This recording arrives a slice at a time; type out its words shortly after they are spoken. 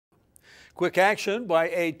Quick action by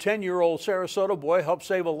a 10-year-old Sarasota boy helped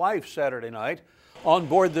save a life Saturday night. On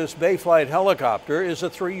board this Bayflight helicopter is a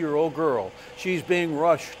 3-year-old girl. She's being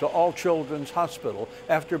rushed to All Children's Hospital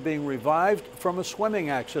after being revived from a swimming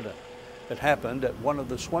accident. It happened at one of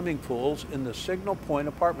the swimming pools in the Signal Point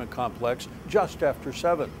apartment complex just after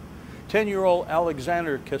 7. 10-year-old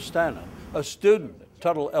Alexander Castana, a student at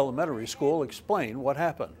Tuttle Elementary School, explained what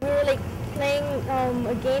happened. We were playing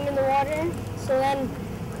a game in the water, so then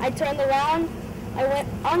I turned around, I went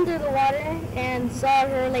under the water and saw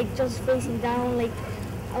her just facing down.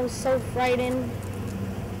 I was so frightened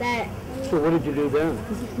that. So what did you do then?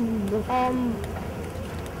 Did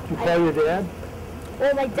you call your dad?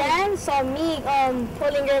 Well, my dad saw me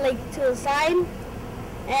pulling her to the side,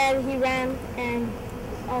 and he ran and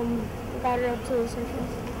got her up to the surface.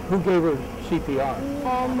 Who gave her CPR?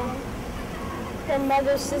 Her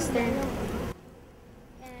mother's sister.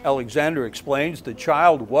 Alexander explains the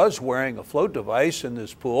child was wearing a float device in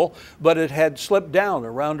this pool, but it had slipped down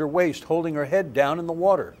around her waist, holding her head down in the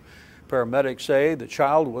water. Paramedics say the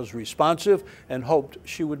child was responsive and hoped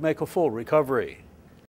she would make a full recovery.